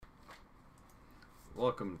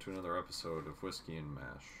Welcome to another episode of Whiskey and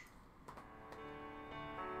Mash.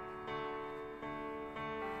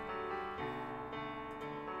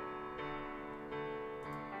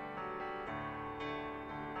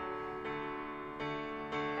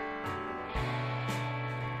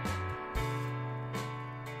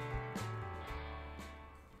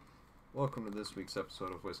 Welcome to this week's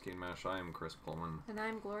episode of Whiskey and Mash. I am Chris Pullman. And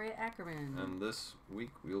I'm Gloria Ackerman. And this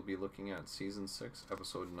week we'll be looking at Season 6,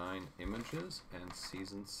 Episode 9, Images, and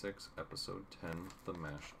Season 6, Episode 10, The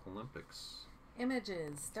Mash Olympics.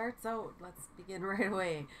 Images starts out, let's begin right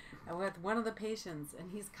away, with one of the patients,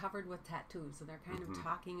 and he's covered with tattoos. So they're kind of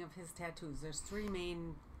talking of his tattoos. There's three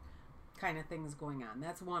main kind of things going on.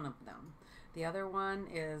 That's one of them. The other one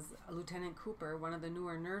is Lieutenant Cooper, one of the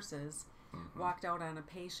newer nurses, walked out on a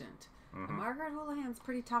patient. And Margaret Houlihan's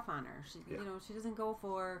pretty tough on her. She doesn't go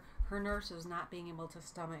for her nurses not being able to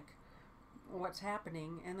stomach what's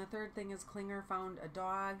happening. And the third thing is Klinger found a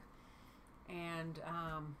dog, and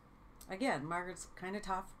again, Margaret's kind of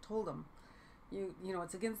tough. Told him, you know,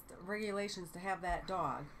 it's against regulations to have that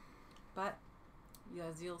dog, but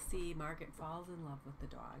as you'll see, Margaret falls in love with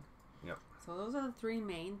the dog. Yep. So those are the three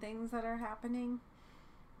main things that are happening.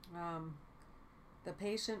 The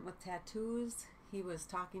patient with tattoos. He was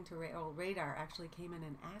talking to Radar actually came in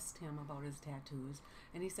and asked him about his tattoos,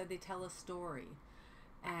 and he said they tell a story.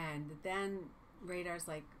 And then Radar's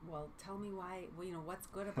like, well, tell me why, what's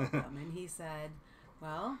good about them? And he said,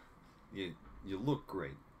 well, you look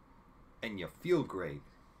great, and you feel great,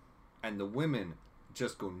 and the women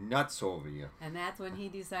just go nuts over you. And that's when he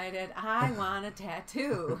decided, I want a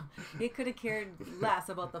tattoo. He could have cared less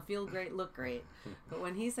about the feel great, look great. But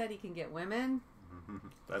when he said he can get women,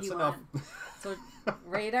 that's enough. So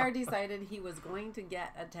Radar decided he was going to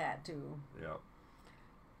get a tattoo. Yep.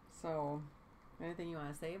 So, anything you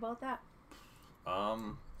want to say about that?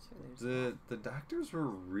 The doctors were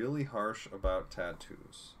really harsh about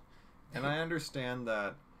tattoos. And I understand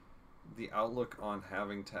that the outlook on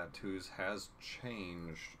having tattoos has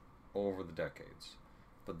changed over the decades.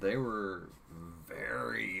 But they were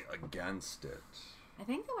very against it. I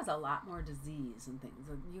think there was a lot more disease and things.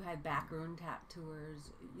 You had backroom tattooers,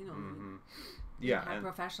 you had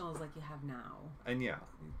professionals like you have now. And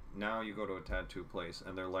now you go to a tattoo place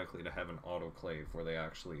and they're likely to have an autoclave where they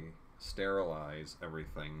actually sterilize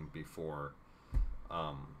everything before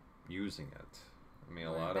using it. I mean,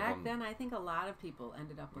 back then, I think a lot of people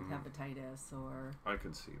ended up with hepatitis or I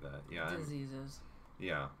could see that, diseases.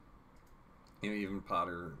 Yeah. Even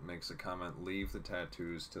Potter makes a comment, leave the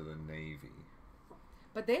tattoos to the Navy.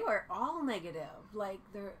 But they were all negative. Like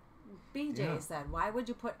BJ said, why would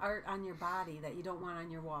you put art on your body that you don't want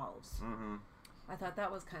on your walls? I thought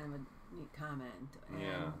that was kind of a neat comment.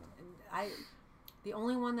 And the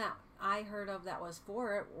only one that I heard of that was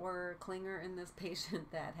for it were Klinger and this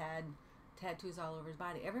patient that had tattoos all over his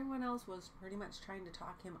body. Everyone else was pretty much trying to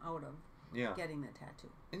talk him out of getting the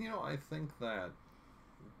tattoo. And I think that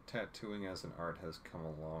tattooing as an art has come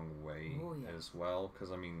a long way as well. Because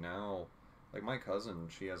now, like my cousin,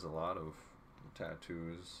 she has a lot of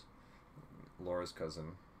tattoos. Laura's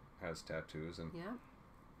cousin has tattoos, and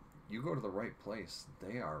you go to the right place,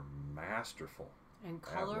 they are masterful and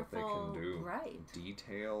colorful. At what they can do, right?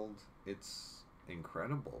 Detailed. It's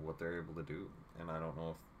incredible what they're able to do, and I don't know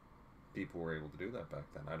if people were able to do that back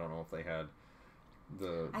then. I don't know if they had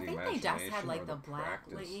I think they just had like the black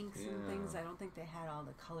practice. Inks and things. I don't think they had all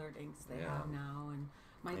the colored inks they have now. And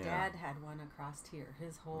my dad had one across here.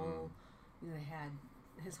 His whole, they had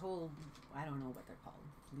his whole, I don't know what they're called,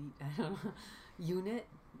 fleet, I don't know, unit.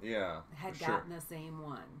 Yeah, had gotten the same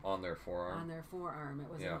one on their forearm. On their forearm,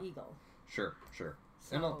 it was an eagle. Sure.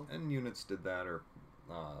 So, and units did that, or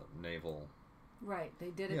naval. Right, they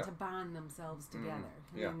did it to bond themselves together.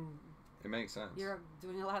 I mean, it makes sense. You're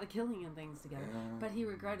doing a lot of killing and things together. But he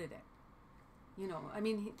regretted it.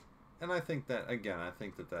 And I think that, again,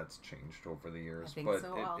 that's changed over the years. I think but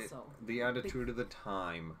so also. The attitude of the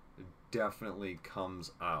time definitely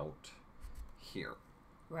comes out here.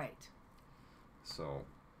 Right. So,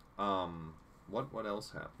 what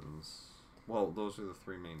else happens? Well, those are the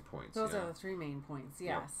three main points. Those are the three main points,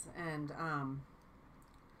 yes. Yep. And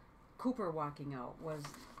Cooper walking out was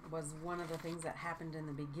one of the things that happened in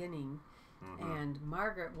the beginning. And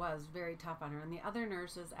Margaret was very tough on her. And the other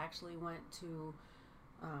nurses actually went to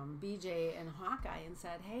BJ and Hawkeye and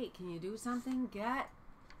said, hey, can you do something? Get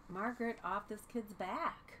Margaret off this kid's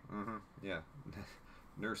back. Yeah.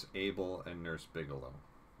 Nurse Abel and Nurse Bigelow.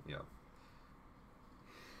 Yeah.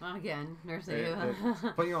 Again, Nurse Abel.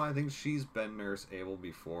 But I think she's been Nurse Abel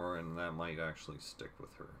before, and that might actually stick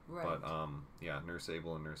with her. Right. But Nurse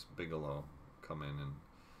Abel and Nurse Bigelow come in and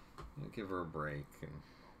give her a break. And,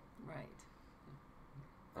 right.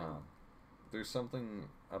 There's something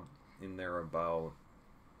in there about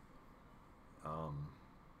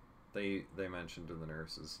they mentioned to the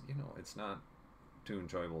nurses, it's not too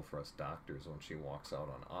enjoyable for us doctors when she walks out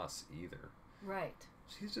on us either. Right.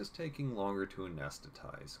 She's just taking longer to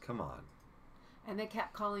anesthetize. Come on. And they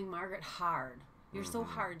kept calling Margaret hard. You're so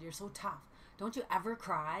hard. You're so tough. Don't you ever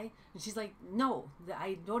cry? And she's like, no,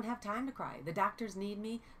 I don't have time to cry. The doctors need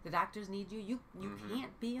me. The doctors need you. You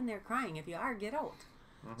can't be in there crying. If you are, get out.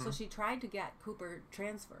 So she tried to get Cooper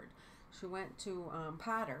transferred. She went to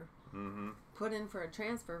Potter, put in for a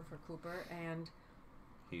transfer for Cooper, and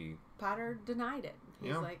Potter denied it.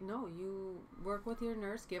 He's like, no, you work with your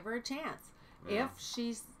nurse. Give her a chance. Yeah. If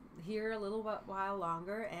she's here a little while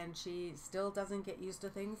longer and she still doesn't get used to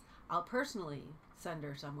things, I'll personally send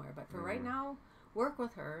her somewhere. But for right now, work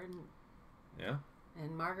with her.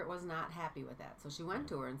 And Margaret was not happy with that. So she went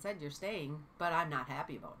to her and said, you're staying, but I'm not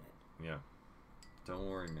happy about it. Yeah. Don't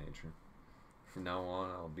worry, Major. From now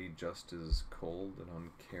on, I'll be just as cold and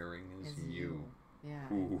uncaring as you.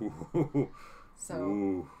 Yeah. Ooh. So,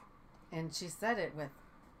 Ooh. And she said it with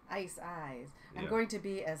ice eyes. I'm going to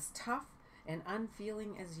be as tough and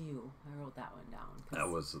unfeeling as you. I wrote that one down. That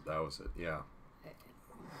was it. Yeah.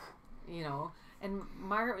 And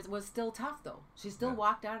Margaret was still tough though. She still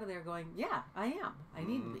walked out of there going, "Yeah, I am. I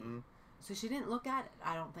need to be." So she didn't look at it,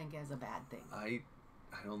 I don't think, as a bad thing. I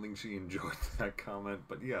don't think she enjoyed that comment,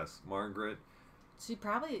 but yes, Margaret. She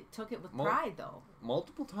probably took it with pride though.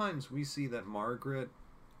 Multiple times we see that Margaret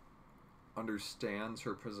understands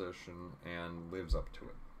her position and lives up to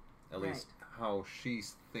it. At least how she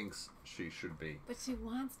thinks she should be. But she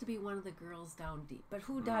wants to be one of the girls down deep. But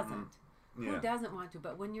who doesn't? Who doesn't want to?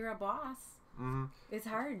 But when you're a boss, it's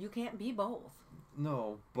hard. You can't be both.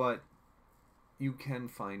 No, but you can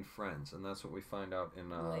find friends. And that's what we find out in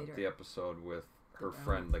the episode with her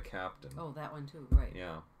friend, the captain. Oh, that one too, right.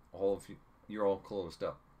 Yeah. All of you, you're all closed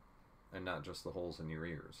up. And not just the holes in your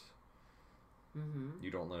ears.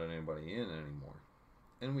 You don't let anybody in anymore.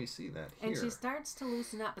 And we see that here. And she starts to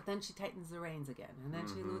loosen up, but then she tightens the reins again. And then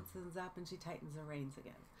she loosens up and she tightens the reins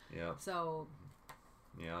again. Yeah. So...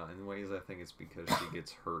 Yeah, in ways I think it's because she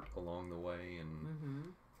gets hurt along the way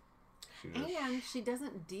and... And she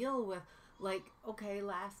doesn't deal with, like, okay,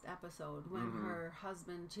 last episode when her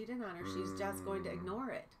husband cheated on her, she's just going to ignore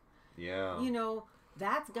it. Yeah.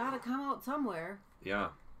 That's got to come out somewhere. Yeah.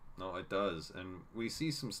 No, it does. And we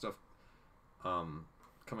see some stuff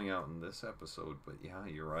coming out in this episode, but yeah,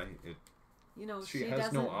 you're right. She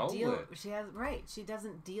has no outlet. She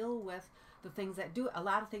doesn't deal with the things that a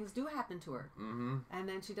lot of things do happen to her. And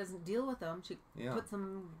then she doesn't deal with them. She puts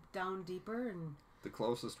them down deeper. And the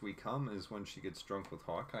closest we come is when she gets drunk with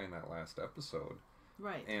Hawkeye in that last episode.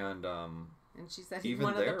 Right. And she said he's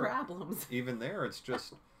one of the problems. Even there, it's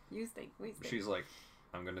just... We think. She's like,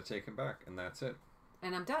 I'm going to take him back, and that's it.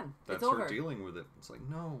 And I'm done. That's it's over. Her dealing with it. It's like,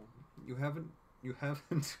 no, you haven't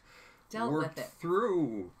dealt worked with it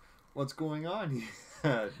through what's going on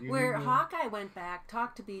yet. Hawkeye went back,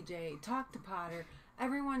 talked to BJ, talked to Potter.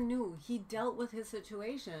 Everyone knew he dealt with his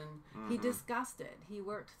situation. He discussed it. He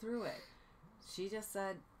worked through it. She just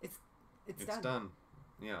said, it's done. It's done.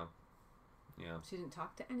 Yeah. Yeah. She didn't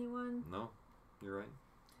talk to anyone. No, you're right.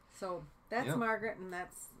 So that's Margaret, and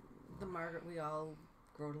that's the Margaret we all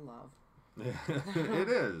grow to love. It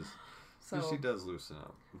is. So she does loosen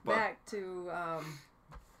up. But back to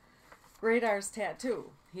Radar's tattoo.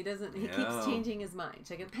 He keeps changing his mind.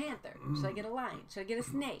 Should I get a panther? Should I get a lion? Should I get a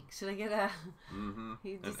snake? Should I get a...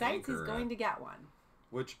 He decides he's going to get one.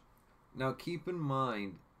 Which, now keep in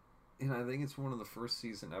mind, and I think it's one of the first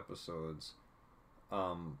season episodes,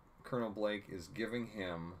 Colonel Blake is giving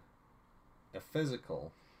him a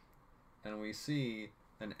physical, and we see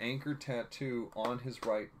an anchor tattoo on his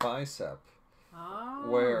right bicep. Oh.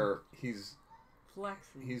 Where he's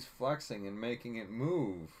flexing and making it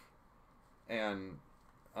move. And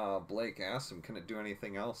Blake asks him, can it do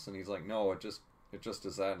anything else? And he's like, no, it just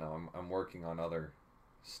does that now. I'm working on other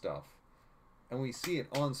stuff. And we see it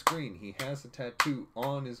on screen. He has a tattoo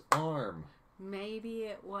on his arm. Maybe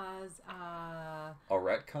it was a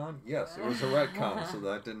retcon? Yes, it was a retcon, so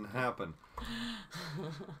that didn't happen.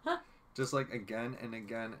 Just like again and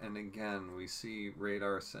again and again, we see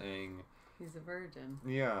Radar saying... He's a virgin.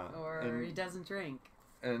 Yeah. Or he doesn't drink.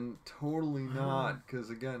 And totally not, because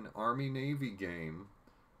again, Army-Navy game,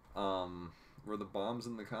 where the bomb's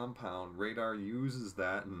in the compound, Radar uses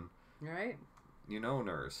that and... Right.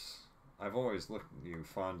 Nurse, I've always looked at you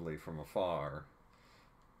fondly from afar.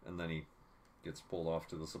 And then he gets pulled off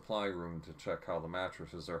to the supply room to check how the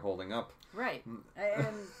mattresses are holding up. Right.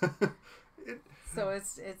 And... So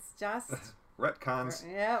it's just retcons.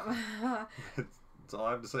 Yep. That's all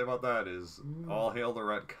I have to say about that is all hail the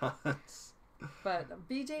retcons. But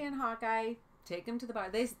BJ and Hawkeye take him to the bar.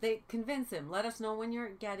 They convince him, let us know when you're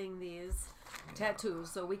getting these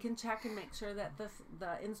tattoos so we can check and make sure that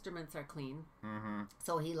the instruments are clean. Mm-hmm.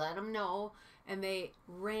 So he let them know, and they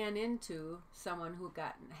ran into someone who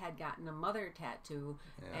had gotten a mother tattoo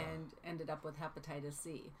and ended up with hepatitis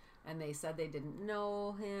C. And they said they didn't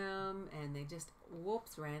know him, and they just,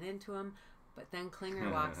 ran into him. But then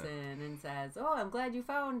Klinger walks in and says, "Oh, I'm glad you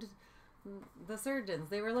found the surgeons.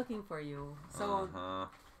 They were looking for you." So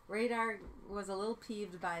Radar was a little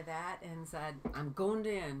peeved by that and said, "I'm going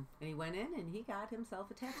in." And he went in and he got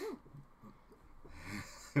himself a tattoo.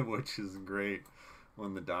 Which is great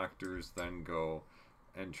when the doctors then go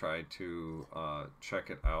and try to check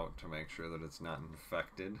it out to make sure that it's not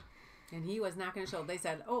infected. And he was not going to show. They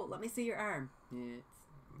said, "Oh, let me see your arm."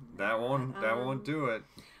 That won't do it.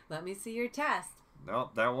 Let me see your chest.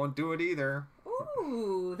 Nope, that won't do it either.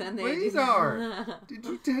 Ooh, then they Radar, did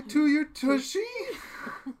you tattoo your tushy?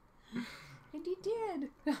 And he did.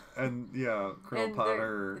 And Colonel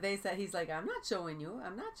Potter. They said, he's like, I'm not showing you.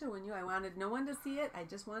 I wanted no one to see it. I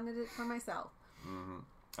just wanted it for myself. Mm-hmm.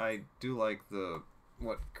 I do like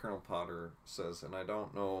what Colonel Potter says, and I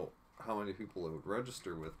don't know how many people it would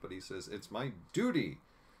register with, but he says, "It's my duty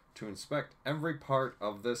to inspect every part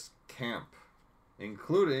of this camp,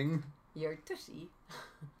 including your tushy."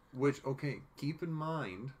 Which, okay, keep in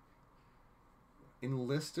mind,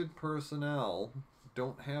 enlisted personnel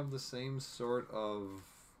don't have the same sort of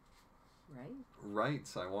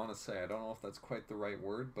rights, I want to say. I don't know if that's quite the right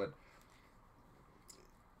word, but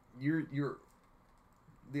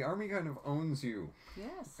the Army kind of owns you.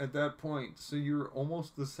 Yes. At that point, so you're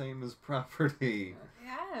almost the same as property.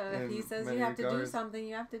 Yeah, if he says you have to do something,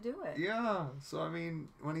 you have to do it. Yeah, so I mean,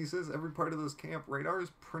 when he says every part of this camp, Radar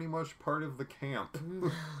is pretty much part of the camp.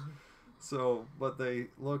 So, but they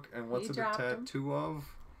look, and what's it a tattoo of?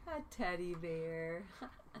 A teddy bear.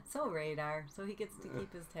 So Radar, so he gets to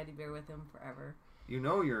keep his teddy bear with him forever. You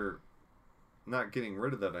know you're not getting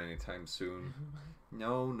rid of that anytime soon.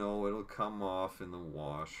 No, it'll come off in the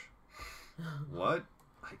wash. What?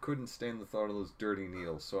 I couldn't stand the thought of those dirty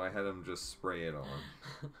needles, so I had him just spray it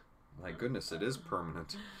on. My goodness, it is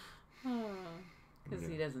permanent. Because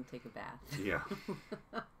he doesn't take a bath. Yeah.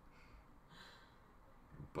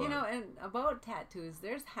 But, and about tattoos,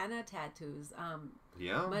 there's henna tattoos.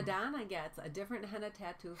 Madonna gets a different henna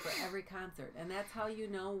tattoo for every concert, and that's how you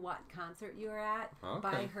know what concert you're at,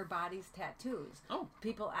 by her body's tattoos. Oh,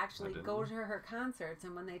 people actually go to her concerts,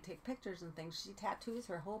 and when they take pictures and things, she tattoos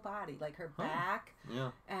her whole body, like her back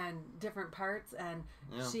and different parts, and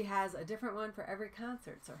she has a different one for every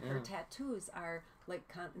concert. So her tattoos are like,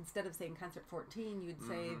 instead of saying concert 14, you'd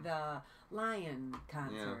say the Lion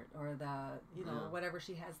concert or the, whatever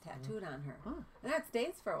she has tattooed on her. And that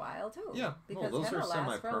stays for a while too. Yeah, because those henna are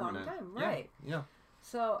lasts for a long semi-permanent. time. Right. Yeah.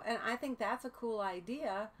 So, and I think that's a cool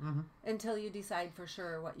idea until you decide for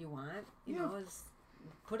sure what you want. You know, is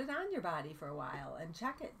put it on your body for a while and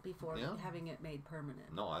check it before having it made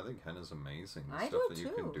permanent. No, I think henna's amazing. The I stuff do that too.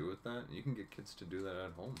 you can do with that. You can get kids to do that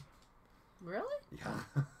at home. Really?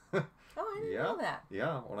 Yeah. Oh, I didn't know that.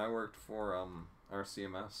 Yeah, when I worked for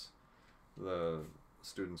RCMS, the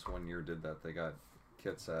students one year did that. They got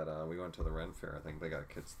kits at, we went to the Ren Fair. I think they got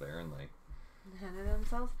kits there, and they henna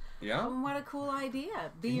themselves. Yeah. What a cool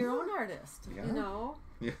idea. Be your own artist. Yeah. You know?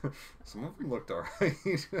 Yeah. Some of them looked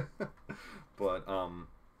alright. But,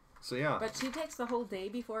 so yeah. But she takes the whole day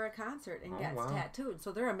before a concert and gets tattooed.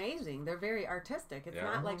 So they're amazing. They're very artistic. It's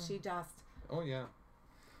not like she just... Oh, yeah.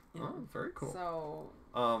 Very cool.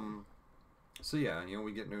 So yeah,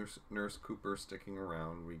 we get Nurse Cooper sticking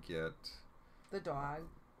around. We get the dog.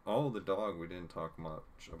 Oh, the dog. We didn't talk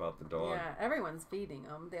much about the dog. Yeah, everyone's feeding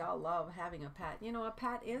them. They all love having a pet. A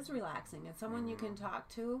pet is relaxing. It's someone you can talk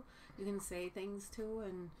to, you can say things to,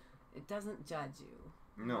 and it doesn't judge you.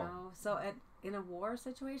 No. You know? So in a war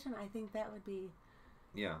situation, I think that would be...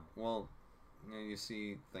 Yeah, well, you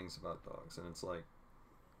see things about dogs, and it's like,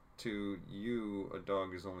 to you, a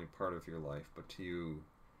dog is only part of your life, but to you,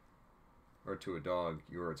 or to a dog,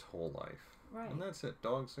 you're its whole life. Right. And that's it.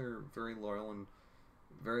 Dogs are very loyal and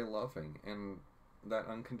very loving, and that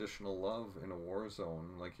unconditional love in a war zone,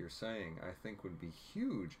 like you're saying, I think would be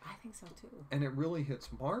huge. I think so too. And it really hits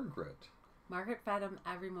Margaret. Margaret fed him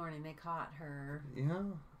every morning. They caught her.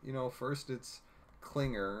 Yeah. First it's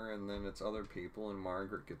Klinger, and then it's other people, and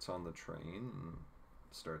Margaret gets on the train and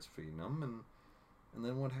starts feeding them, and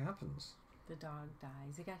then what happens? the dog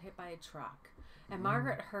dies. He got hit by a truck. And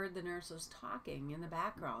Margaret heard the nurses talking in the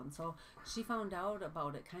background, so she found out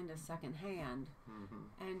about it kind of secondhand.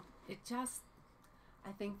 Mm-hmm. And it just,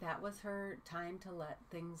 I think that was her time to let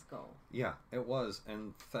things go. Yeah, it was.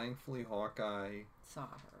 And thankfully Hawkeye saw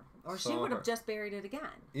her. Or she would have just buried it again.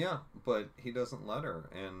 Yeah, but he doesn't let her.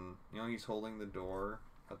 And, he's holding the door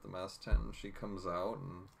at the mess tent, and she comes out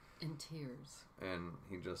and... in tears. And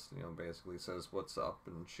he just, basically says, "What's up?"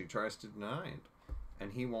 And she tries to deny it.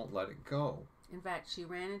 And he won't let it go. In fact, she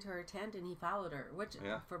ran into her tent and he followed her, which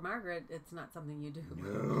for Margaret, it's not something you do.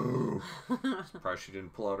 No. Surprised she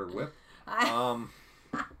didn't pull out her whip.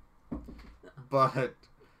 But,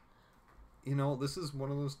 this is one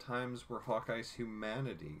of those times where Hawkeye's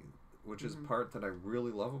humanity, which is part that I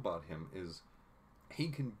really love about him, is he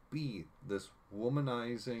can be this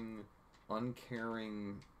womanizing,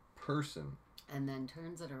 uncaring person. And then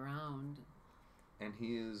turns it around. And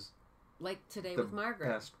he is... like today with Margaret.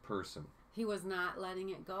 The best person. He was not letting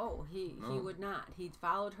it go. He would not. He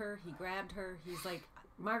followed her. He grabbed her. He's like,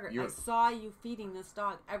 "Margaret, I saw you feeding this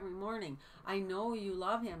dog every morning. I know you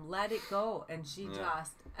love him. Let it go." And she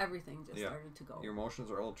everything started to go. Your emotions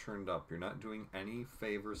are all turned up. You're not doing any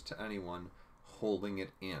favors to anyone holding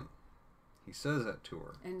it in. He says that to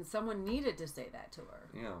her. And someone needed to say that to her.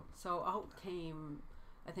 Yeah. So out came...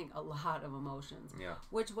 I think a lot of emotions. Yeah.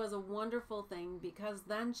 Which was a wonderful thing because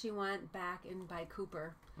then she went back in by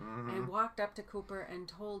Cooper and walked up to Cooper and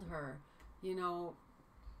told her,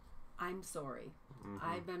 "I'm sorry.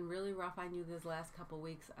 I've been really rough on you this last couple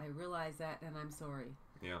weeks. I realize that and I'm sorry."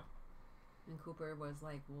 Yeah. And Cooper was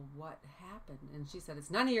like, "Well, what happened?" And she said,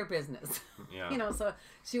 "It's none of your business." Yeah. So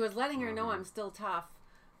she was letting her know, "I'm still tough,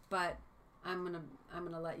 but I'm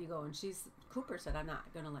gonna let you go." And Cooper said, "I'm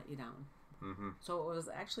not gonna let you down." Mm-hmm. So it was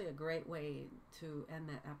actually a great way to end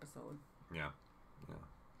that episode. Yeah.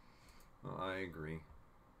 Well, I agree.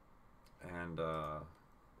 And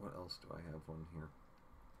what else do I have on here?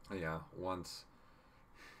 Yeah, once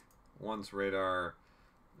Radar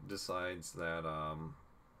decides that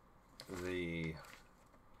the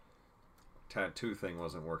tattoo thing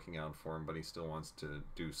wasn't working out for him, but he still wants to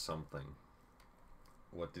do something.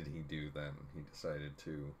 What did he do then? He decided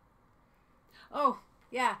to... Oh,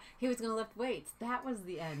 yeah, he was going to lift weights. That was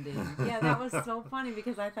the ending. Yeah, that was so funny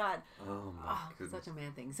because I thought, such a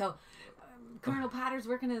man thing. So Colonel Potter's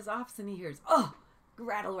working in his office and he hears,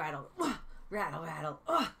 rattle, rattle, rattle, rattle.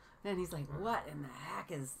 And he's like, what in the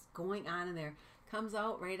heck is going on in there? Comes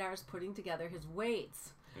out, Radar's putting together his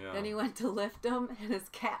weights. Yeah. Then he went to lift him and his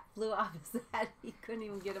cat flew off his head. He couldn't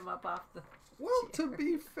even get him up off the chair. To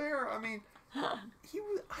be fair, I mean...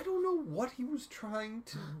 I don't know what he was trying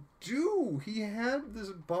to do. He had this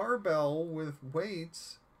barbell with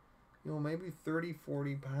weights, maybe 30,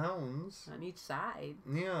 40 pounds. On each side.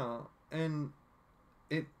 Yeah. And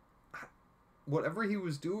whatever he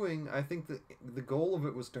was doing, I think the goal of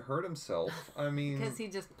it was to hurt himself. I mean... because he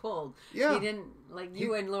just pulled. Yeah. He didn't,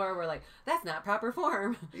 you and Laura were like, that's not proper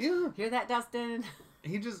form. Yeah. Hear that, Dustin?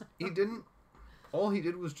 He didn't... All he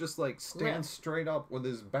did was just, stand straight up with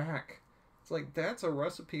his back. It's that's a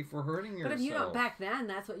recipe for hurting yourself. But if you don't, back then,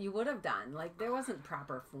 that's what you would have done. There wasn't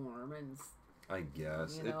proper form. And I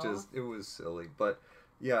guess. It was silly. But,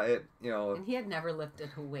 yeah, And he had never lifted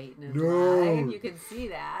a weight in his life. You could see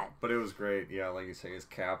that. But it was great. Yeah, like you say, his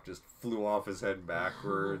cap just flew off his head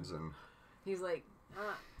backwards. And he's like,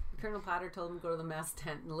 Colonel Potter told him to go to the mess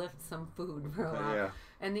tent and lift some food for a while. Yeah.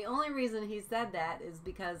 And the only reason he said that is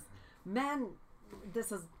because men,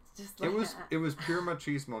 this is just it was pure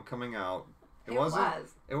machismo coming out. It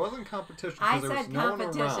wasn't competition. I there said was no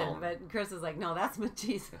competition, but Chris is like, no, that's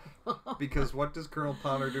machismo. Because what does Colonel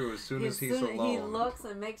Potter do as soon as he's alone? He looks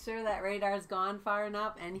and makes sure that Radar's gone far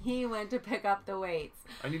enough, and he went to pick up the weights.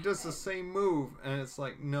 And he does the same move, and it's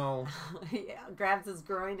like, no. Grabs his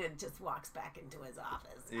groin and just walks back into his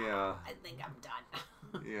office. Yeah. I think I'm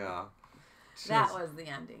done. Yeah. That was the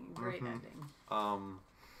ending. Great ending.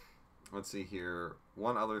 Let's see here.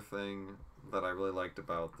 One other thing that I really liked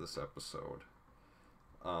about this episode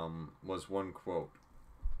was one quote,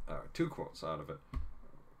 two quotes out of it,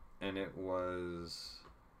 and it was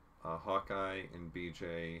Hawkeye and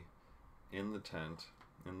BJ in the tent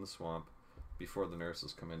in the swamp before the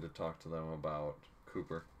nurses come in to talk to them about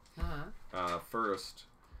Cooper. First,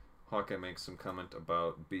 Hawkeye makes some comment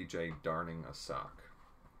about BJ darning a sock.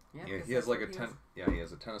 Yeah, he has he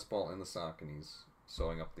has a tennis ball in the sock and he's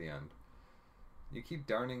sewing up the end. You keep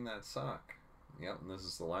darning that sock. Yep, and this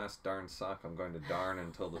is the last darn sock I'm going to darn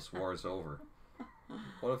until this war is over.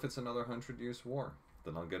 What if it's another 100 years war?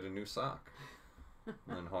 Then I'll get a new sock. And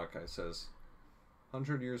then Hawkeye says,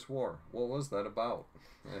 100 Years' War. What was that about?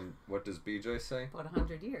 And what does BJ say? About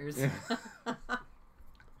 100 years. Yeah.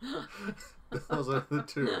 Those are the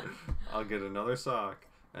two. I'll get another sock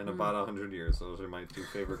and about 100 years. Those are my two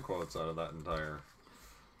favorite quotes out of that entire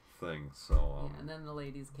thing. So yeah, and then the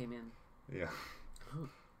ladies came in. Yeah.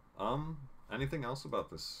 Anything else about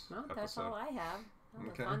this episode? That's all I have. All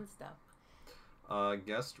the fun stuff.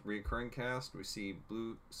 Guest recurring cast. We see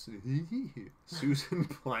Susan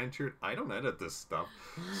Blanchard. I don't edit this stuff.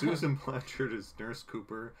 Susan Blanchard as Nurse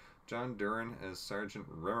Cooper. John Duran as Sergeant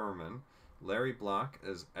Rimmerman. Larry Block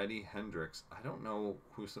as Eddie Hendricks. I don't know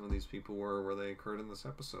who some of these people were, where they occurred in this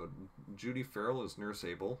episode. Judy Farrell as Nurse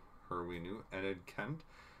Abel, her we knew. And Ed Kent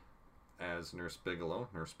as Nurse Bigelow.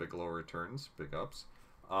 Nurse Bigelow returns. Big ups.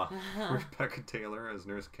 Rebecca Taylor as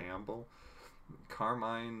Nurse Campbell.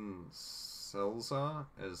 Carmine Selza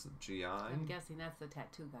as GI. I'm guessing that's the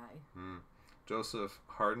tattoo guy. Joseph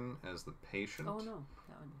Harden as the patient. Oh, no.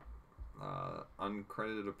 That one.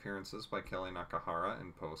 Uncredited appearances by Kelly Nakahara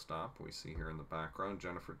in post-op. We see here in the background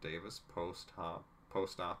Jennifer Davis post-op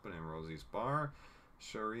in Rosie's bar,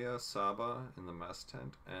 Sharia Saba in the mess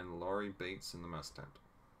tent, and Laurie Bates in the mess tent.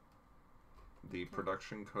 The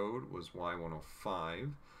production code was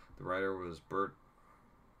Y105. The writer was Bert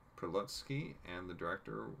Perlutsky, and the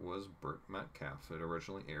director was Burt Metcalf. It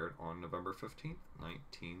originally aired on November 15th,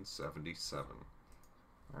 1977.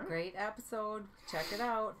 All right. Great episode. Check it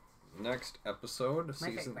out. Next episode,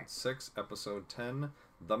 Season 6, Episode 10,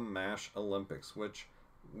 The MASH Olympics, which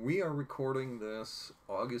we are recording this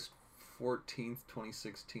August 14th,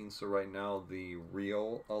 2016. So right now, the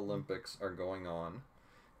Rio Olympics are going on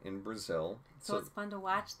in Brazil. So it's fun to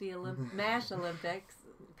watch the MASH Olympics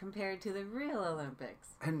compared to the real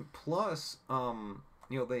Olympics. And plus,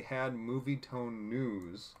 they had Movie Tone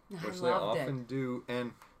News, which they often do.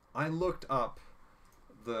 And I looked up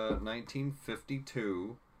the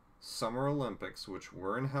 1952 Summer Olympics, which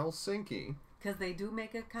were in Helsinki. Because they do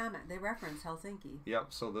make a comment. They reference Helsinki.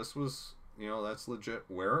 Yep, so this was, that's legit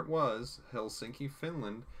where it was, Helsinki,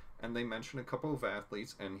 Finland. And they mention a couple of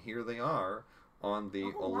athletes, and here they are on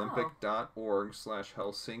the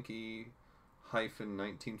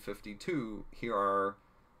Olympic.org/Helsinki-1952. Here are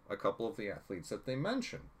a couple of the athletes that they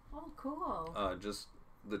mention. Oh, cool. Just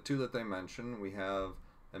the two that they mention, we have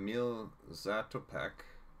Emil Zatopek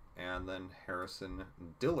and then Harrison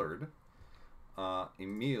Dillard.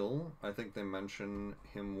 Emil, I think they mention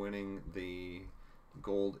him winning the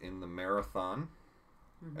gold in the marathon,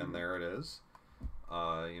 and there it is.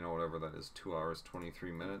 Whatever that is, 2 hours,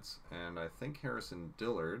 23 minutes. And I think Harrison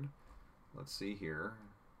Dillard, let's see here,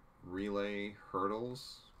 relay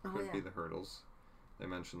hurdles, could be the hurdles. They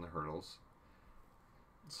mention the hurdles.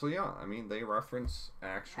 So yeah, I mean, they reference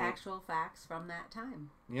actual facts from that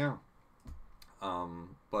time. Yeah.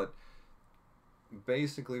 But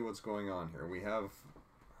basically what's going on here, we have,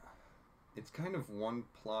 it's kind of one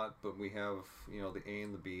plot, but we have, the A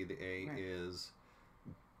and the B. The A is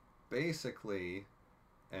basically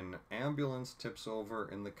an ambulance tips over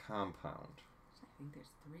in the compound. I think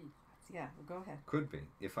there's 3 plots. Yeah, well, go ahead. Could be.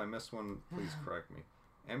 If I miss one, please correct me.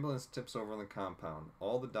 Ambulance tips over in the compound.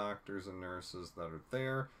 All the doctors and nurses that are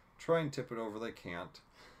there try and tip it over. They can't.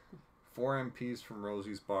 4 MPs from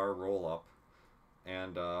Rosie's bar roll up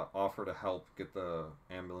and offer to help get the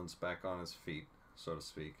ambulance back on its feet, so to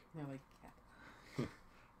speak. They're like, yeah.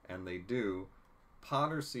 And they do.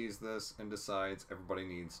 Potter sees this and decides everybody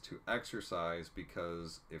needs to exercise,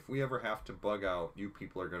 because if we ever have to bug out, you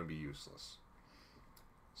people are going to be useless.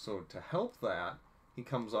 So to help that, he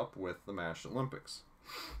comes up with the MASH Olympics.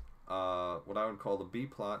 What I would call the B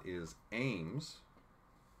plot is Ames.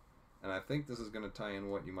 And I think this is going to tie in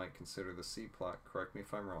what you might consider the C plot. Correct me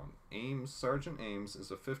if I'm wrong. Sergeant Ames is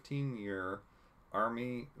a 15-year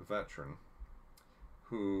Army veteran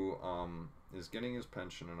who is getting his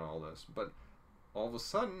pension and all this. But all of a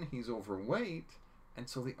sudden, he's overweight, and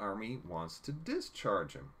so the Army wants to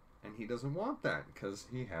discharge him. And he doesn't want that because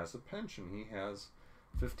he has a pension. He has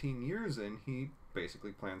 15 years in. He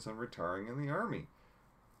basically plans on retiring in the Army.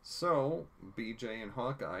 So, BJ and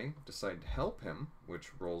Hawkeye decide to help him, which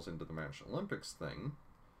rolls into the MASH Olympics thing,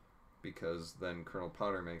 because then Colonel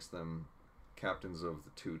Potter makes them captains of the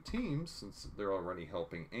 2 teams, since they're already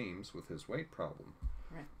helping Ames with his weight problem.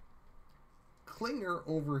 Right. Klinger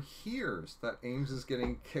overhears that Ames is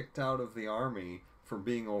getting kicked out of the Army for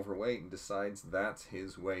being overweight and decides that's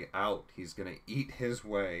his way out. He's going to eat his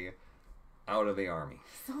way out of the Army.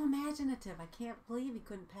 So imaginative. I can't believe he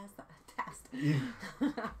couldn't pass the test.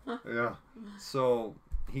 Yeah. So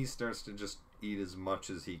he starts to just eat as much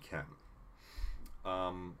as he can.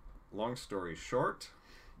 Long story short,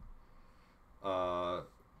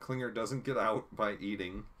 Klinger doesn't get out by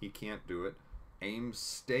eating. He can't do it. Ames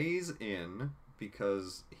stays in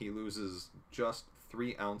because he loses just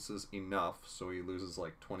 3 ounces enough, so he loses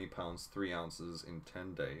like 20 pounds, 3 ounces in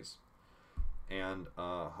 10 days. And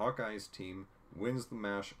Hawkeye's team wins the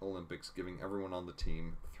MASH Olympics, giving everyone on the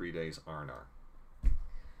team 3 days R&R.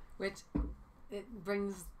 Which it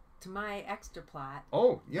brings to my extra plot.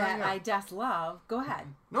 Oh, yeah, that I just love. Go ahead.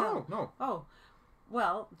 No. Oh,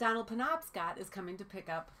 well, Donald Penobscot is coming to pick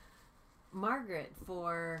up Margaret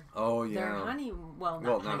for their honeymoon. Well,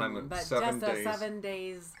 not honeymoon, but just a 7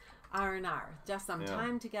 days R&R. Just some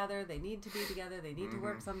time together. They need to be together. They need to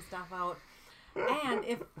work some stuff out. And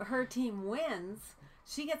if her team wins,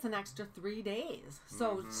 she gets an extra 3 days.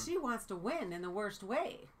 So she wants to win in the worst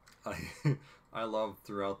way. I love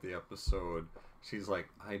throughout the episode, she's like,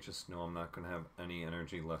 I just know I'm not going to have any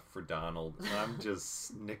energy left for Donald. And I'm just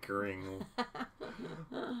snickering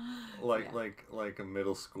like a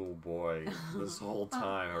middle school boy this whole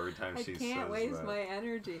time, every time she says that. I can't waste my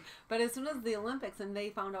energy. But as soon as the Olympics and they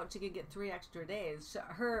found out she could get 3 extra days,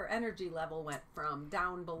 her energy level went from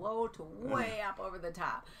down below to way up over the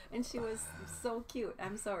top. And she was so cute.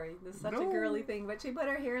 I'm sorry. This is such a girly thing. But she put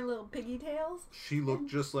her hair in little piggy tails. She looked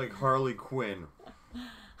just like Harley Quinn.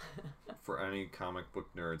 For any comic book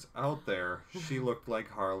nerds out there, she looked like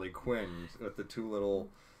Harley Quinn with the 2 little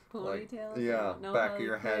ponytails. Back of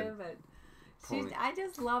your head. But I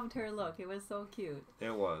just loved her look. It was so cute.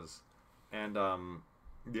 It was. And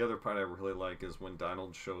the other part I really like is when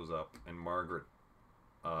Donald shows up and Margaret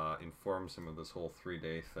informs him of this whole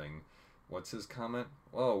 3-day thing. What's his comment?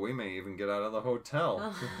 Oh, we may even get out of the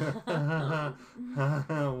hotel.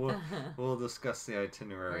 We'll discuss the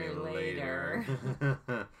itinerary later.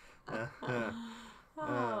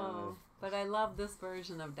 But I love this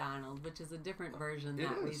version of Donald, which is a different version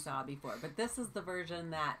that we saw before. But this is the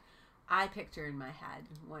version that I picture in my head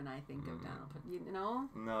when I think of Donald. You know?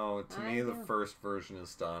 No, to me the first version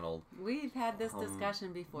is Donald. We've had this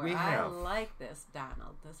discussion before. I like this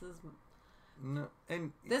Donald. This is... No,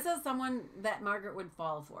 and this is someone that Margaret would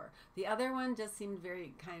fall for. The other one just seemed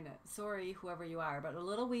very kind of, sorry, whoever you are, but a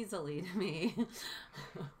little weaselly to me.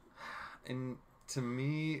 And to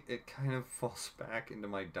me, it kind of falls back into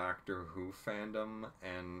my Doctor Who fandom,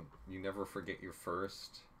 and you never forget your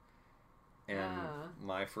first. And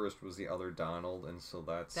my first was the other Donald, and so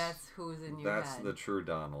that's who's in your head. That's the true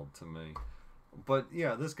Donald to me. But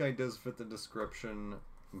yeah, this guy does fit the description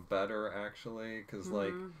better, actually, because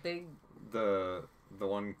like big. The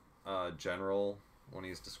one general, when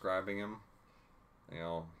he's describing him, you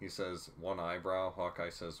know, he says 1 eyebrow.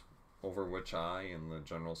 Hawkeye says over which eye, and the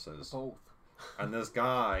general says both. And this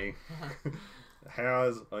guy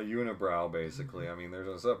has a unibrow, basically. I mean, there's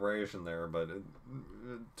a separation there, but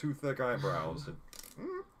 2 thick eyebrows.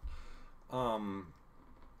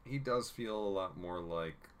 He does feel a lot more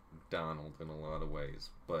like Donald in a lot of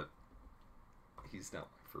ways, but he's not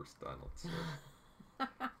my first Donald. So.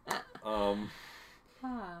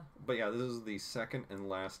 But yeah, this is the second and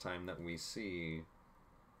last time that we see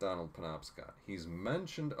Donald Penobscot. He's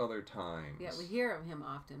mentioned other times. Yeah, we hear of him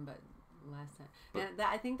often, but last time. And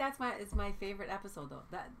I think that's my favorite episode, though.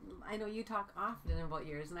 That I know you talk often about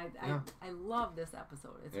yours, and I love this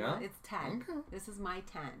episode. It's 10. Okay. This is my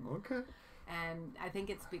 10. Okay. And I think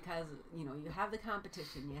it's because, you know, you have the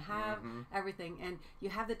competition, you have everything, and you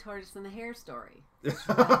have the tortoise and the hare story.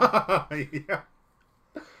 Yeah.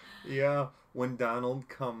 Yeah, when Donald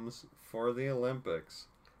comes for the Olympics,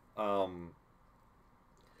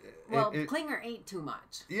 Klinger ate too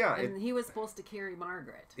much. Yeah. And he was supposed to carry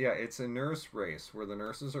Margaret. Yeah, it's a nurse race where the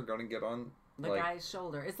nurses are going to get on the guy's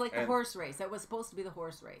shoulder. It's like the horse race. That was supposed to be the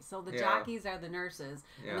horse race. So the jockeys are the nurses,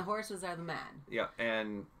 and the horses are the men. Yeah,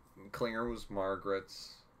 and Klinger was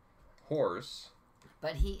Margaret's horse.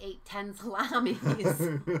 But he ate 10 salamis.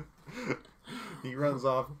 He runs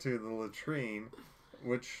off to the latrine,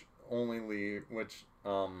 which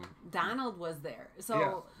Donald was there.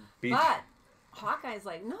 So, but Hawkeye's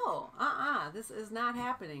like, no, this is not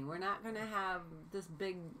happening. We're not going to have this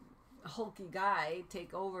big hulky guy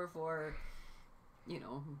take over for, you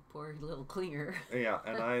know, poor little Klinger. Yeah,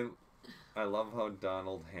 and I love how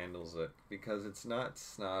Donald handles it, because it's not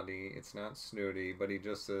snotty, it's not snooty, but he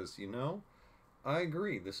just says, you know, I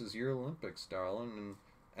agree, this is your Olympics, darling, and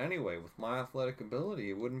anyway, with my athletic ability,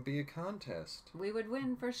 it wouldn't be a contest. We would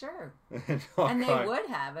win for sure. And they would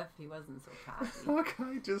have if he wasn't so cocky.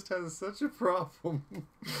 Hawkeye just has such a problem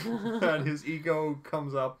that his ego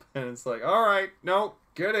comes up and it's like, all right, no,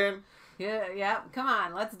 get in. Yeah, come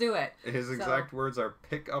on, let's do it. His exact words are,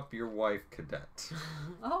 pick up your wife, cadet.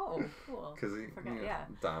 Oh, cool. Because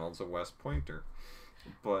Donald's a West Pointer.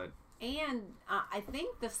 But... And I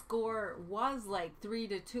think the score was like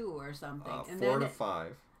 3-2 or something. And 4-5.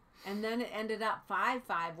 And then it ended up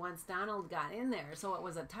 5-5 once Donald got in there. So it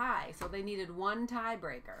was a tie. So they needed one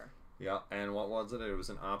tiebreaker. Yeah, and what was it? It was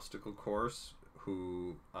an obstacle course.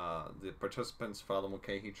 Who the participants, Father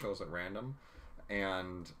Mulcahy, chose at random,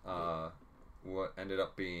 and what ended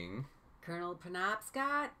up being Colonel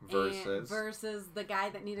Penobscot versus the guy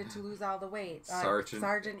that needed to lose all the weight,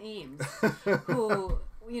 Sergeant Ames, who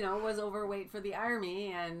was overweight for the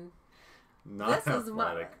army and not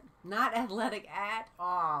athletic. Not athletic at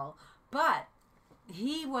all, but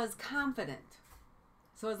he was confident.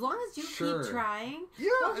 So as long as you keep trying, he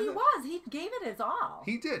gave it his all.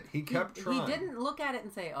 He did. He kept trying. He didn't look at it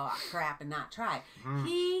and say, "Oh crap," and not try.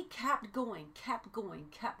 He kept going.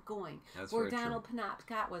 That's where Donald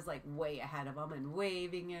Penobscot was like way ahead of him and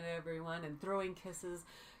waving at everyone and throwing kisses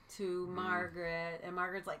to Margaret, and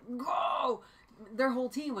Margaret's like, "Go!" Their whole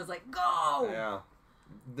team was like, "Go!" Yeah.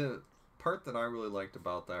 The part that I really liked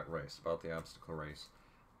about that race, about the obstacle race,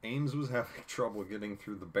 Ames was having trouble getting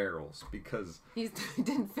through the barrels because he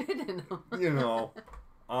didn't fit in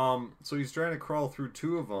them. So he's trying to crawl through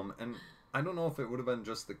 2 of them, and I don't know if it would have been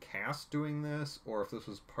just the cast doing this or if this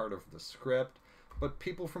was part of the script, but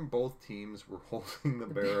people from both teams were holding the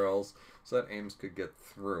barrels so that Ames could get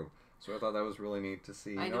through. So I thought that was really neat to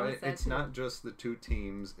see. It's not just the 2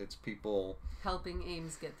 teams; it's people helping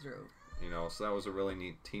Ames get through. So that was a really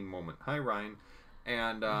neat team moment. Hi, Ryan,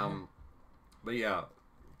 and but yeah.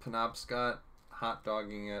 Penobscot hot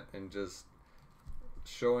dogging it and just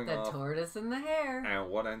showing off the tortoise and the hare. And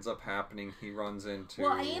what ends up happening, he runs into...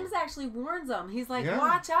 Well, Ames actually warns him. He's like,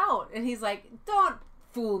 watch out. And he's like, don't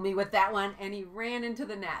fool me with that one. And he ran into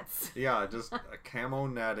the nets. Yeah, just a camo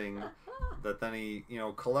netting that then he,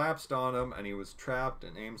 collapsed on him and he was trapped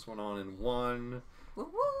and Ames went on and won.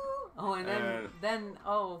 Woo-woo. Oh, and then,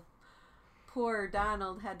 poor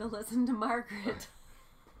Donald had to listen to Margaret.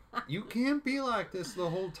 You can't be like this the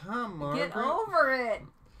whole time, Margaret. Get over it.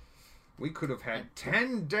 We could have had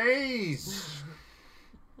 10 days.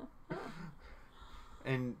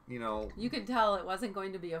 And, you could tell it wasn't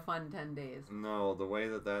going to be a fun 10 days. No, the way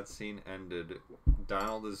that scene ended,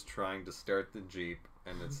 Donald is trying to start the Jeep,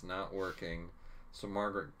 and it's not working. So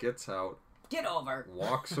Margaret gets out. Get over.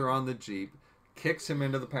 Walks her on the Jeep, kicks him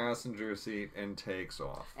into the passenger seat, and takes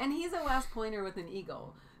off. And he's a West Pointer with an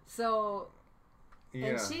ego. So... Yeah.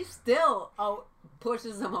 And she still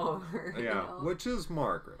pushes him over. Yeah, which is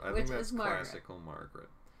Margaret. I think that's classical Margaret.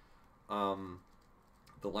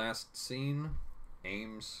 The last scene,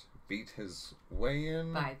 Ames beat his way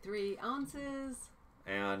in. By 3 ounces.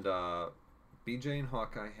 And BJ and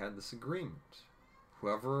Hawkeye had this agreement.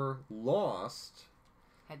 Whoever lost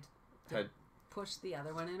had pushed the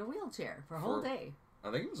other one in a wheelchair for a whole day.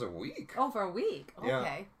 I think it was a week. Oh, for a week. Okay.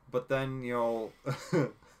 Yeah. But then,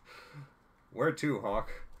 where to,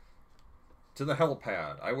 Hawk? To the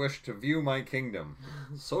helipad. I wish to view my kingdom.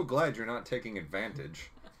 So glad you're not taking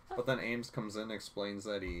advantage. But then Ames comes in and explains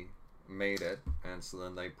that he made it, and so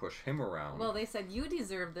then they push him around. Well, they said, you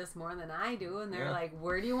deserve this more than I do, and they're like,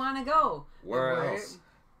 where do you want to go? Where else?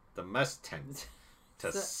 The mess tent.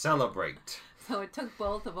 To celebrate. So it took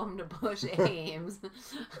both of them to push Ames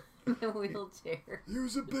in the wheelchair. He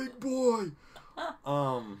was a big boy.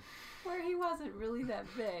 Where he wasn't really that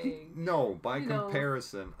big. No, by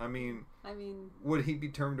comparison. I mean, would he be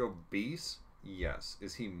termed obese? Yes.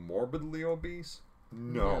 Is he morbidly obese?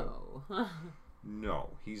 No. No,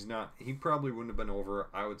 he's not. He probably wouldn't have been over,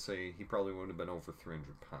 I would say he probably wouldn't have been over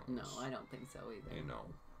 300 pounds. No, I don't think so either.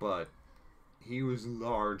 But he was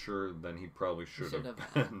larger than he probably should have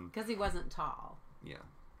been. Because he wasn't tall. Yeah.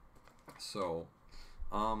 So,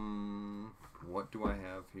 what do I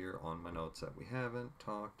have here on my notes that we haven't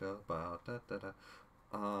talked about?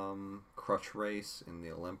 Crutch race in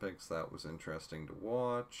the Olympics. That was interesting to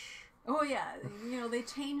watch. Oh, yeah. They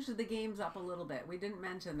changed the games up a little bit. We didn't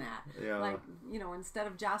mention that. Yeah. Like, instead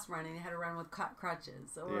of just running, they had to run with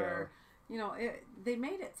crutches. Or, they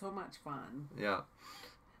made it so much fun. Yeah.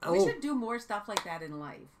 We should do more stuff like that in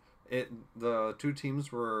life. The 2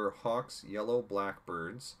 teams were Hawks' Yellow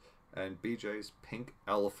Blackbirds and BJ's Pink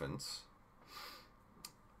Elephants.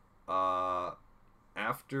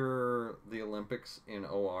 After the Olympics in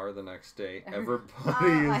OR the next day,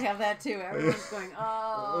 everybody I have that too. Everyone's going,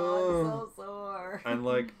 I'm so sore.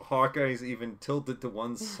 And Hawkeye's even tilted to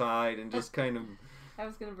one side and just kind of... I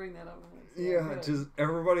was going to bring that up. Yeah, just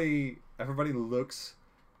everybody looks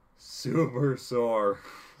super sore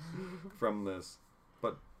from this.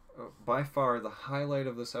 But by far the highlight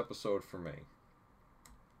of this episode for me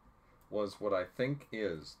was what I think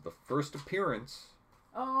is the first appearance...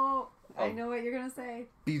 Oh, I know what you're going to say.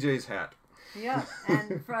 BJ's hat. Yep,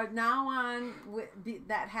 and from now on,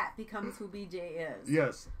 that hat becomes who BJ is.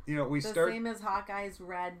 Yes, we start the same as Hawkeye's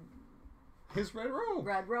red. His red robe.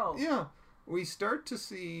 Red robe. Yeah, we start to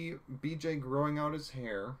see BJ growing out his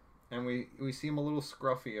hair, and we see him a little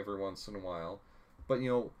scruffy every once in a while, but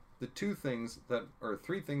the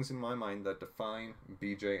three things in my mind that define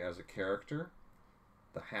BJ as a character: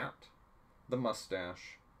 the hat, the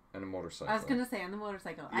mustache, and a motorcycle. I was gonna say on the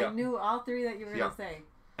motorcycle. Yeah. I knew all three that you were gonna say.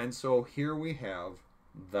 And so here we have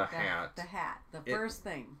the hat. The hat. The first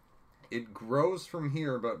thing. It grows from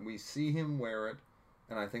here, but we see him wear it,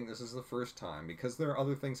 and I think this is the first time, because there are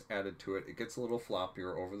other things added to it. It gets a little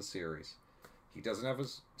floppier over the series. He doesn't have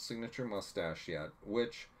his signature mustache yet,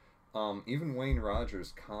 which even Wayne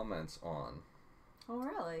Rogers comments on. Oh,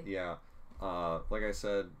 really? Yeah. Like I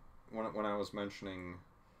said, when I was mentioning,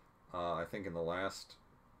 I think in the last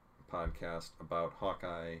podcast about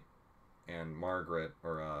Hawkeye and Margaret,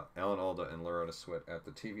 or Alan Alda and Loretta Swit at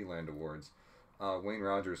the TV Land Awards, Wayne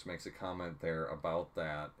Rogers makes a comment there about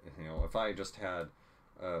that. If I just had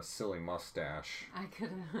a silly mustache, I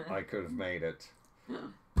could have made it.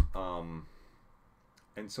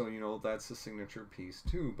 And so, that's a signature piece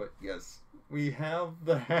too. But yes, we have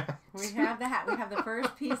the hat. We have the hat. We have the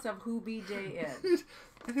first piece of who BJ is.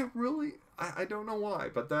 And it really, I don't know why,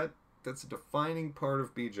 but that's a defining part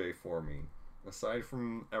of BJ for me. Aside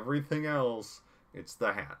from everything else, it's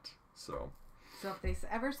the hat. So if they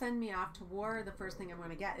ever send me off to war, the first thing I'm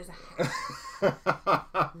going to get is a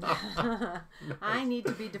hat. I need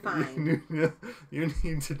to be defined. You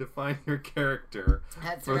need to define your character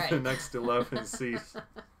for right. the next 11 seasons.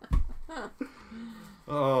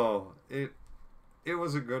 Oh, it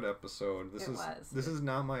was a good episode. This is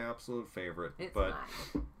not my absolute favorite, but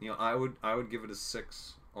I would give it a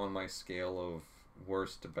 6 on my scale of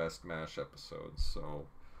worst to best MASH episodes. So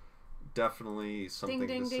definitely something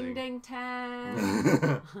ding, to see. Ding, ding,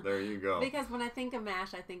 10. There you go. Because when I think of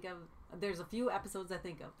MASH, I think of, there's a few episodes I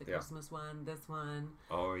think of. The Christmas one, this one.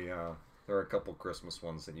 Oh, yeah. There are a couple Christmas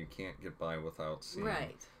ones that you can't get by without seeing.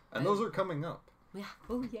 Right. And those are coming up. Yeah.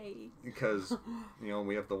 Oh, yay. Because,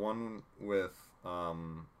 we have the one with, I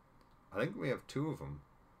think we have 2 of them.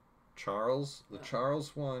 The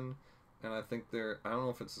Charles one, and I think I don't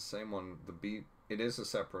know if it's the same one. It is a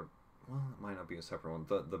separate, well, it might not be a separate one.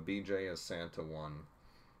 The BJ as Santa one,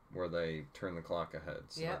 where they turn the clock ahead.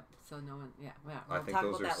 So yep. So no one, we'll I think talk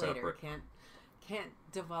those about are that separate. Later. Can't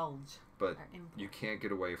divulge. But you can't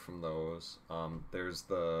get away from those. There's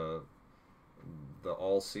the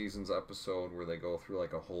All Seasons episode where they go through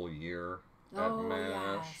like a whole year at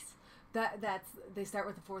MASH. Yes. That's they start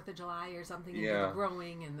with the 4th of July or something, and yeah. the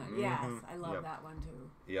growing and the yes, I love that one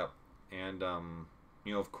too. Yep. And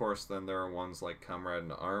of course, then there are ones like Comrade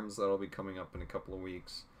in Arms that'll be coming up in a couple of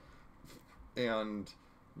weeks, and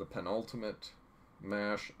the penultimate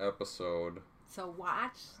MASH episode. So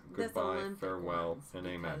watch Goodbye, this Olympic Farewell, ones, and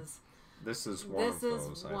Amen. This is one of those.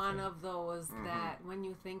 This is one of those that, when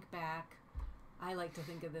you think back, I like to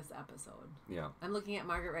think of this episode. Yeah. I'm looking at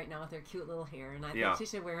Margaret right now with her cute little hair, and I think she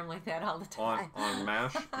should wear them like that all the time. On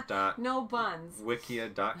MASH. No buns.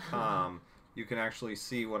 Wikia.com, you can actually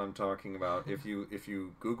see what I'm talking about. If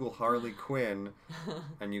you Google Harley Quinn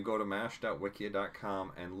and you go to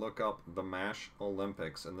MASH.wikia.com and look up the MASH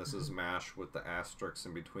Olympics, and this is MASH with the asterisks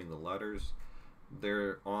in between the letters,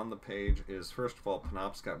 there on the page is, first of all,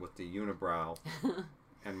 Penobscot with the unibrow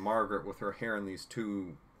and Margaret with her hair in these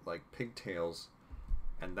 2 like pigtails,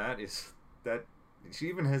 and that she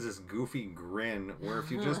even has this goofy grin where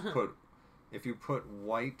if you put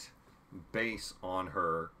white base on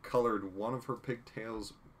her, colored one of her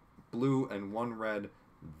pigtails blue and one red,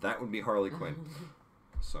 that would be Harley Quinn.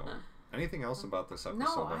 So anything else about this episode?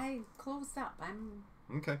 No, I closed up. I'm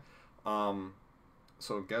okay.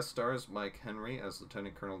 So guest stars Mike Henry as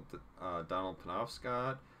Lieutenant Colonel Donald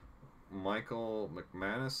Penobscot, Michael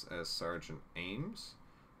McManus as Sergeant Ames.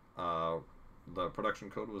 The production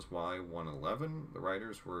code was Y111. The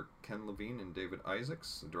writers were Ken Levine and David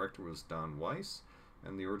Isaacs. The director was Don Weiss.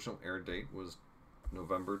 And the original air date was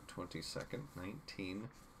November 22nd,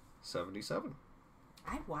 1977.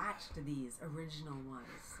 I watched these original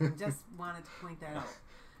ones. I just wanted to point that out.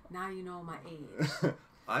 Now you know my age.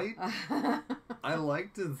 I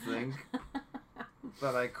like to think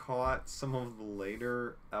that I caught some of the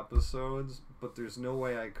later episodes, but there's no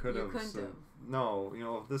way I could have. No,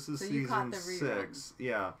 if this is season 6,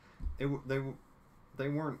 yeah, they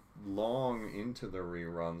weren't long into the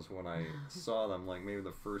reruns when I saw them, like maybe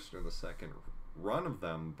the first or the second run of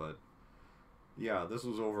them, but yeah, this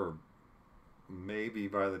was over maybe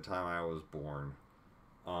by the time I was born.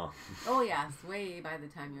 Oh yes, way by the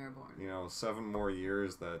time you were born. 7 more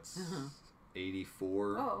years, that's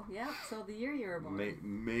 84. Oh, yeah. So the year you were born.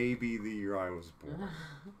 Maybe the year I was born.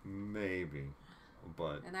 Maybe.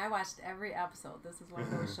 But and I watched every episode. This is one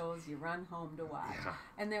of those shows you run home to watch. Yeah.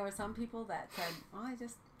 And there were some people that said, "Oh, I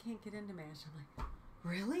just can't get into MASH." I'm like,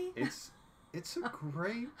 really? It's a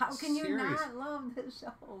great How can you series. not love this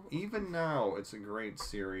show? Even now, it's a great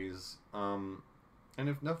series. And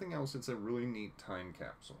if nothing else, it's a really neat time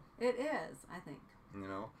capsule. It is, I think. You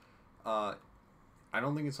know? I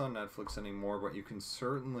don't think it's on Netflix anymore, but you can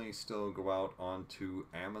certainly still go out onto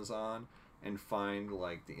Amazon and find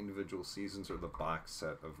like the individual seasons or the box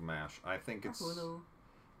set of MASH. I think it's Hulu.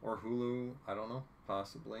 Or Hulu, I don't know,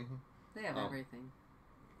 possibly. They have everything.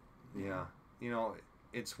 Yeah. You know,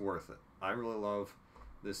 it's worth it. I really love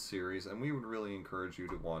this series, and we would really encourage you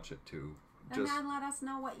to watch it too. And then let us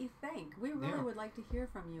know what you think. We really would like to hear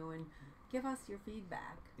from you and give us your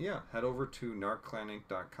feedback. Yeah, head over to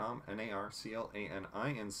narclaninc.com,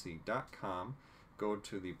 narclaninc.com. Go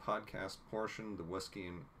to the podcast portion, the Whiskey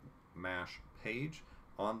and MASH page.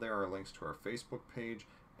 On there are links to our Facebook page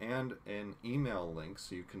and an email link,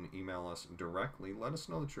 so you can email us directly. Let us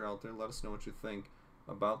know that you're out there. Let us know what you think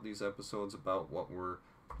about these episodes, about what we're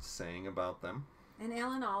saying about them. And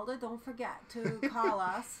Alan Alda, don't forget to call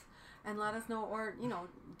us and let us know, or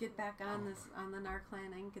get back on the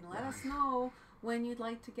NarClan Inc. and let us know when you'd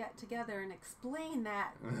like to get together and explain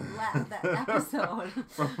that episode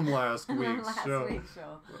from last week's show.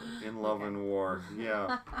 In Love and War.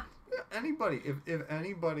 Yeah. Anybody, if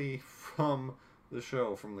anybody from the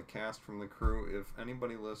show, from the cast, from the crew, if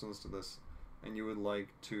anybody listens to this and you would like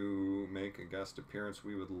to make a guest appearance,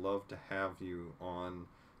 we would love to have you on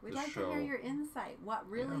We'd the like show. to hear your insight. What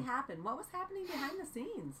really happened? What was happening behind the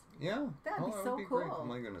scenes? Yeah. That'd be so cool. Great. Oh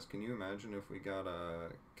my goodness. Can you imagine if we got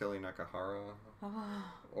Kelly Nakahara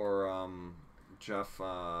or Jeff...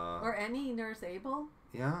 or any Nurse Abel?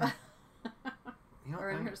 Yeah.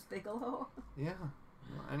 Or Nurse Bigelow? Yeah.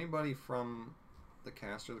 Anybody from the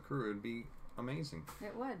cast or the crew, would be amazing.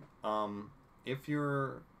 It would. If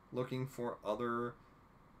you're looking for other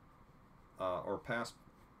or past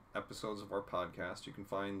episodes of our podcast, you can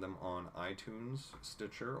find them on iTunes,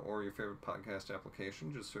 Stitcher, or your favorite podcast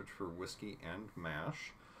application. Just search for Whiskey and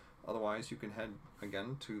MASH. Otherwise, you can head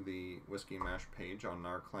again to the Whiskey and MASH page on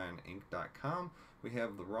narclaninc.com. We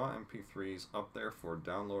have the raw MP3s up there for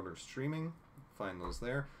download or streaming. Find those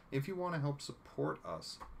there. If you want to help support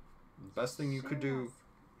us, the best thing you could do,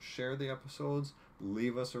 share the episodes,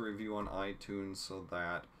 leave us a review on iTunes so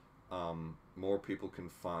that more people can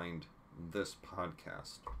find this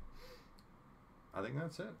podcast. I think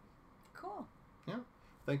that's it. Cool. Yeah.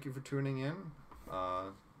 Thank you for tuning in.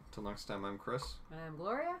 Till next time, I'm Chris. And I'm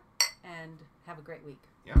Gloria. And have a great week.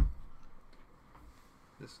 Yeah.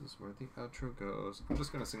 This is where the outro goes. I'm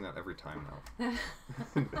just going to sing that every time now. I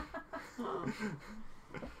think I'm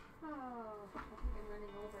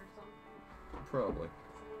running over something. Probably.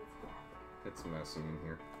 It's messy in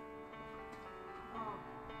here. Oh.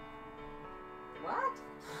 What?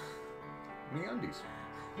 MeUndies.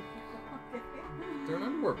 Okay. They're an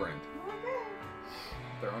underwear brand. Okay.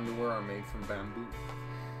 Their underwear are made from bamboo.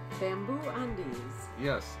 Bamboo undies.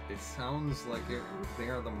 Yes, it sounds like it. They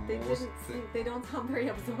are the most. They don't sound very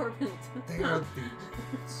absorbent. They are the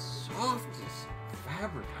softest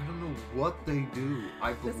fabric. I don't know what they do.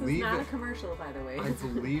 I believe this is not a commercial, by the way. I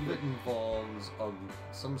believe it involves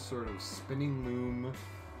some sort of spinning loom,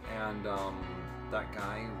 and that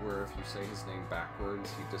guy where if you say his name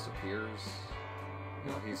backwards, he disappears. You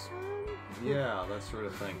know, he's that sort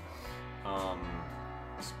of thing.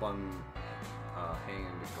 Spun hang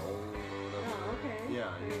into gold or whatever. Oh, okay. Yeah,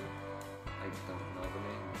 I don't know the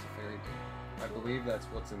name. It's a fairy tale. I believe that's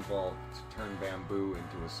what's involved to turn bamboo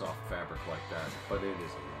into a soft fabric like that. But it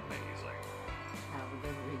is amazing. Have a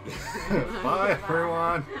good week. Bye,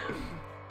 everyone.